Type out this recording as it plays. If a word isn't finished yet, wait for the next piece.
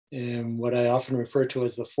and what I often refer to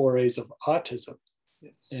as the 4A's of autism.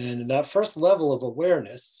 Yes. And in that first level of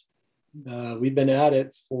awareness, we've been at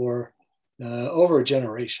it for over a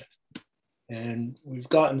generation. And we've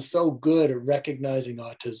gotten so good at recognizing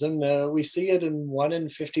autism that we see it in 1 in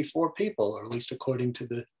 54 people, or at least according to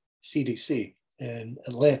the CDC in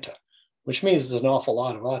Atlanta, which means there's an awful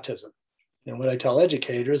lot of autism. And what I tell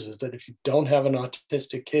educators is that if you don't have an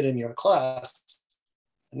autistic kid in your class,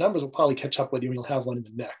 the numbers will probably catch up with you and you'll have one in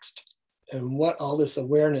the next. And what all this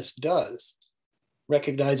awareness does,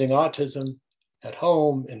 recognizing autism at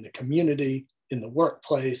home, in the community, in the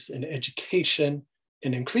workplace, in education,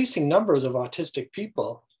 in increasing numbers of autistic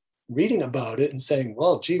people reading about it and saying,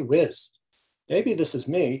 well, gee whiz, maybe this is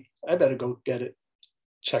me. I better go get it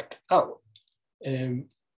checked out. And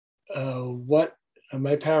what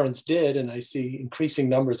my parents did, and I see increasing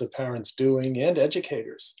numbers of parents doing, and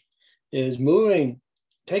educators, is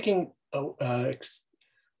taking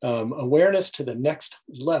awareness to the next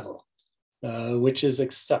level, which is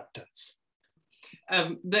acceptance.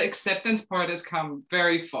 The acceptance part has come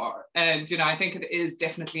very far. And, I think it is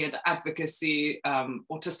definitely an advocacy.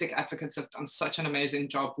 Autistic advocates have done such an amazing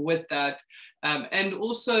job with that. And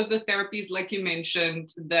also the therapies, like you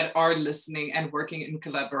mentioned, that are listening and working in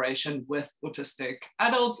collaboration with autistic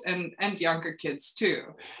adults and younger kids too.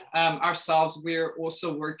 Ourselves, we're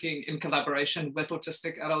also working in collaboration with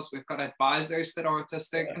autistic adults. We've got advisors that are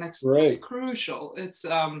autistic, and it's crucial.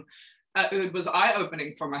 It was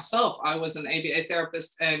eye-opening for myself. I was an ABA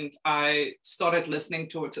therapist, and I started listening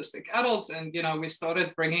to autistic adults, and we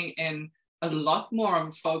started bringing in a lot more of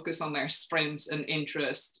a focus on their strengths and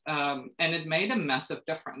interests, and it made a massive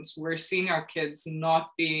difference. We're seeing our kids not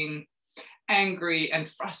being angry and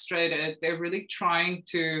frustrated. They're really trying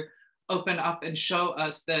to open up and show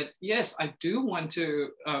us that, yes, I do want to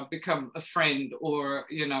become a friend, or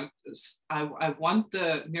I want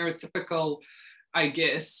the neurotypical, I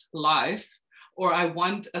guess, life, or I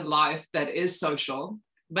want a life that is social,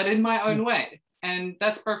 but in my own way. And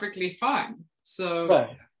that's perfectly fine. So,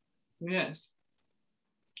 right. Yes.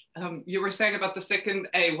 You were saying about the second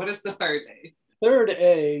A. What is the third A? Third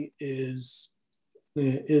A is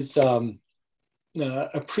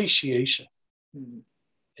appreciation. Mm-hmm.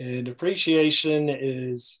 And appreciation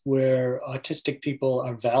is where autistic people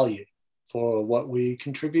are valued for what we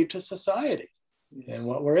contribute to society. And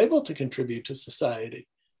what we're able to contribute to society.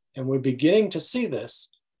 And we're beginning to see this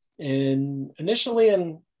initially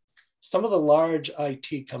in some of the large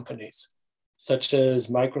IT companies, such as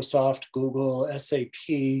Microsoft, Google,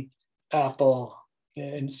 SAP, Apple,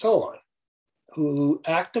 and so on, who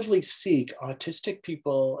actively seek autistic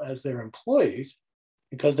people as their employees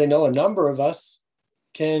because they know a number of us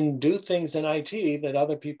can do things in IT that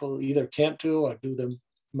other people either can't do or do them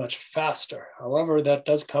much faster. However, that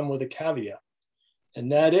does come with a caveat. And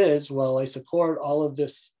that is, while I support all of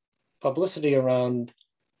this publicity around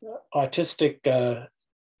autistic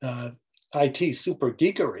IT super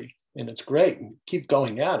geekery, and it's great, and keep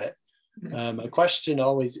going at it, my question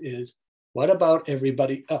always is, what about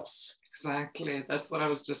everybody else? Exactly. That's what I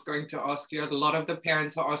was just going to ask you. A lot of the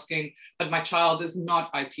parents are asking, but my child is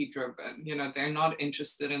not IT driven. They're not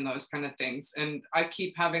interested in those kind of things. And I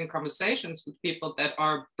keep having conversations with people that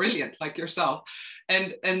are brilliant, like yourself.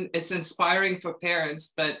 And it's inspiring for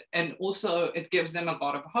parents, and also it gives them a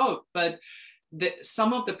lot of hope. But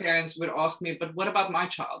some of the parents would ask me, but what about my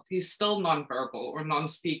child? He's still nonverbal or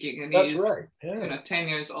non-speaking, and he's right. Yeah. 10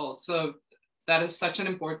 years old. So that is such an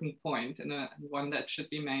important point, and one that should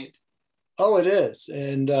be made. Oh, it is.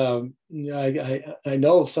 And I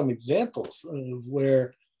know of some examples of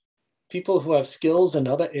where people who have skills in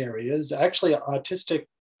other areas, actually autistic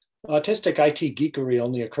IT geekery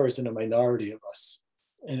only occurs in a minority of us.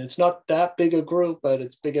 And it's not that big a group, but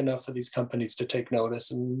it's big enough for these companies to take notice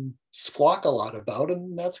and squawk a lot about,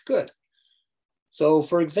 and that's good. So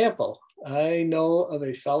for example, I know of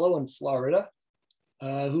a fellow in Florida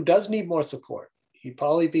who does need more support. He'd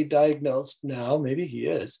probably be diagnosed now, maybe he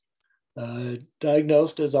is,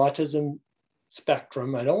 diagnosed as autism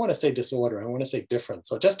spectrum. I don't want to say disorder, I want to say different.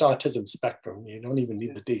 So just autism spectrum, you don't even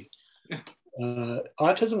need the D.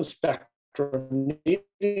 Autism spectrum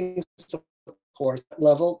needing support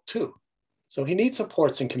level 2. So he needs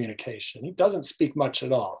supports in communication. He doesn't speak much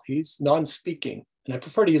at all. He's non-speaking. And I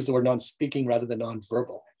prefer to use the word non-speaking rather than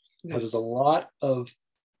non-verbal, because there's a lot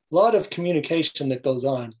of communication that goes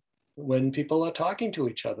on when people are talking to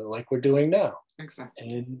each other like we're doing now. Exactly.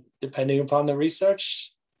 And depending upon the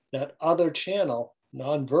research, that other channel,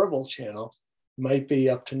 non-verbal channel, might be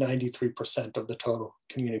up to 93% of the total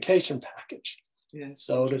communication package. Yes.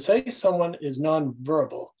 So to say someone is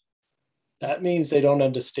non-verbal That means they don't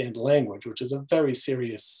understand language, which is a very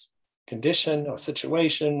serious condition or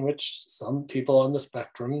situation, which some people on the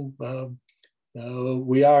spectrum,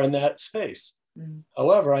 we are in that space.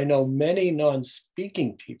 However, I know many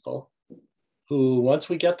non-speaking people who, once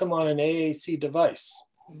we get them on an AAC device,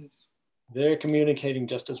 they're communicating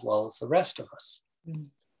just as well as the rest of us.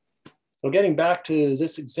 So getting back to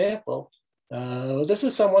this example, this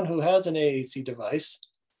is someone who has an AAC device,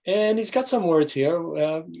 and he's got some words here.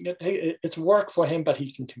 It's work for him, but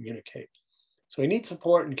he can communicate. So he needs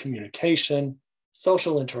support in communication,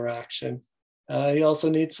 social interaction. He also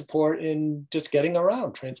needs support in just getting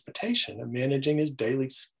around, transportation, and managing his daily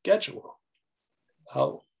schedule.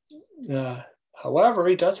 However,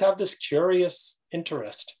 he does have this curious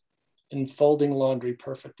interest in folding laundry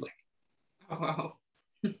perfectly. Oh, wow.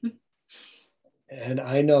 And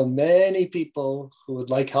I know many people who would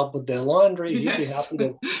like help with their laundry. He'd be happy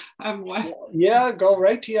to, go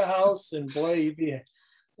right to your house, and boy, he'd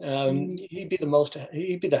be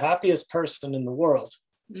the happiest person in the world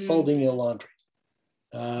folding your laundry.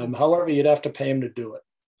 However, you'd have to pay him to do it.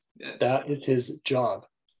 Yes. That is his job.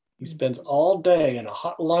 He spends all day in a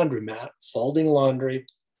hot laundromat folding laundry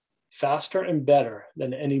faster and better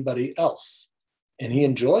than anybody else. And he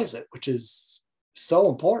enjoys it, which is so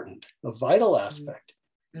important, a vital aspect.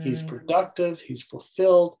 He's productive, he's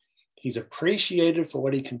fulfilled, he's appreciated for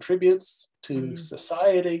what he contributes to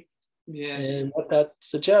society. Yes. And what that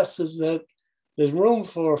suggests is that there's room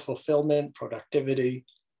for fulfillment, productivity,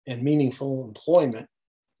 and meaningful employment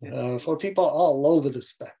for people all over the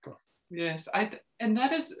spectrum. Yes, and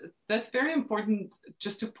that's very important,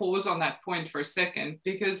 just to pause on that point for a second,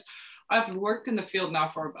 because I've worked in the field now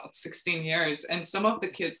for about 16 years, and some of the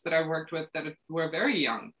kids that I worked with that were very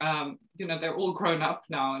young, they're all grown up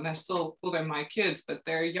now, and I still call them my kids, but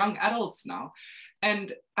they're young adults now.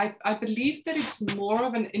 And I believe that it's more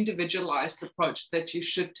of an individualized approach that you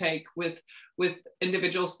should take with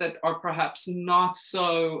individuals that are perhaps not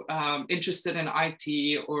so interested in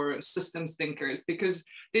IT or systems thinkers, because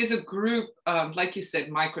there's a group, like you said,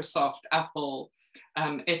 Microsoft, Apple,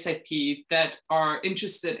 SAP, that are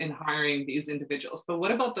interested in hiring these individuals. But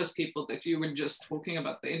what about those people that you were just talking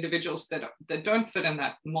about, the individuals that don't fit in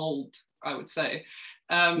that mold, I would say?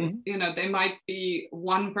 They might be,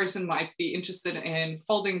 one person might be interested in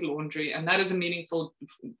folding laundry, and that is a meaningful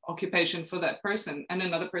occupation for that person. And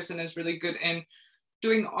another person is really good in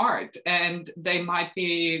doing art, and they might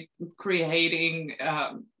be creating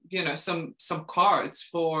some cards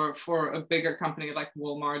for a bigger company like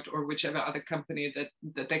Walmart or whichever other company that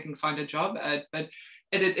they can find a job at. But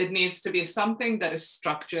it needs to be something that is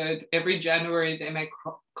structured. Every January they make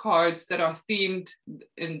cards that are themed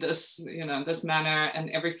in this manner, and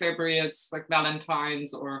every February it's like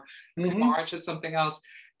Valentine's, or March it's something else.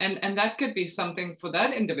 And that could be something for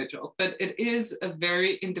that individual, but it is a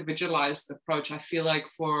very individualized approach, I feel like,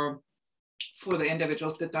 for the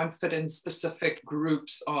individuals that don't fit in specific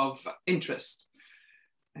groups of interest,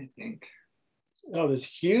 I think. Oh, there's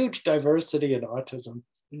huge diversity in autism.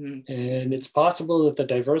 And it's possible that the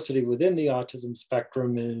diversity within the autism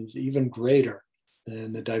spectrum is even greater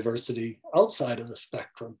than the diversity outside of the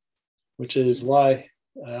spectrum, which is why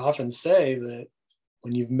I often say that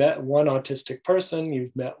when you've met one autistic person,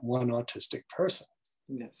 you've met one autistic person.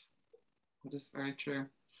 Yes, that is very true.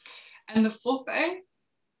 And the fourth A?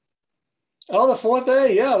 Oh, the fourth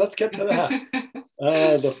A, yeah, let's get to that.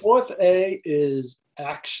 The fourth A is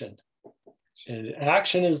action. And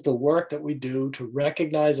action is the work that we do to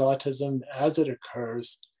recognize autism as it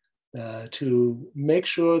occurs, to make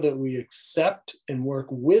sure that we accept and work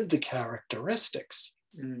with the characteristics.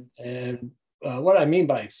 And what I mean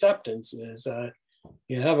by acceptance is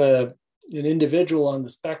you have an individual on the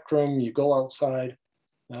spectrum, you go outside,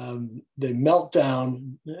 they melt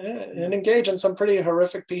down and engage in some pretty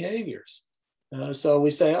horrific behaviors. So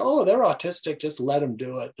we say, oh, they're autistic, just let them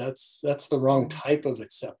do it. That's the wrong type of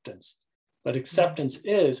acceptance. But acceptance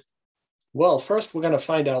is, well, first we're going to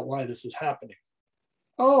find out why this is happening.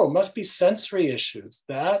 Oh, it must be sensory issues.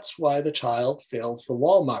 That's why the child fails the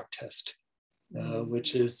Walmart test,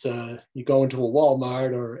 which is you go into a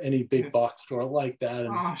Walmart or any big box store like that,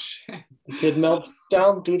 and the kid melts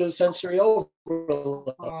down due to sensory overload.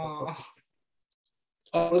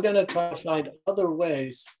 We're going to try to find other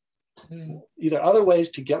ways, either other ways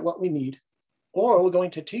to get what we need, or we're going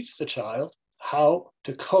to teach the child how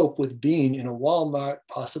to cope with being in a Walmart,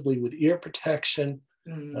 possibly with ear protection,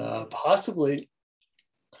 possibly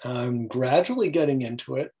gradually getting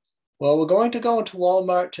into it. Well, we're going to go into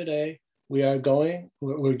Walmart today. We're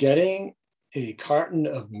getting a carton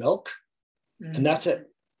of milk, and that's it.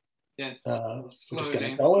 Yes. We're just going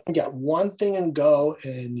to Slowly. go and get one thing and go.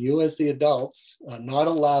 And you as the adults are not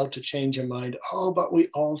allowed to change your mind. Oh, but we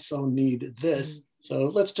also need this. So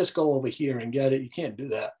let's just go over here and get it. You can't do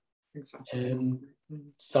that. Exactly. And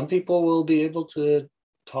some people will be able to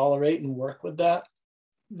tolerate and work with that.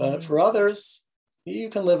 But for others, you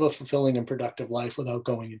can live a fulfilling and productive life without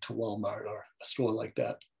going into Walmart or a store like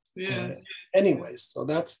that. Yes. Anyways, so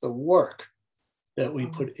that's the work that we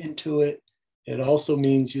put into it. It also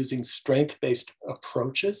means using strength-based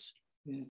approaches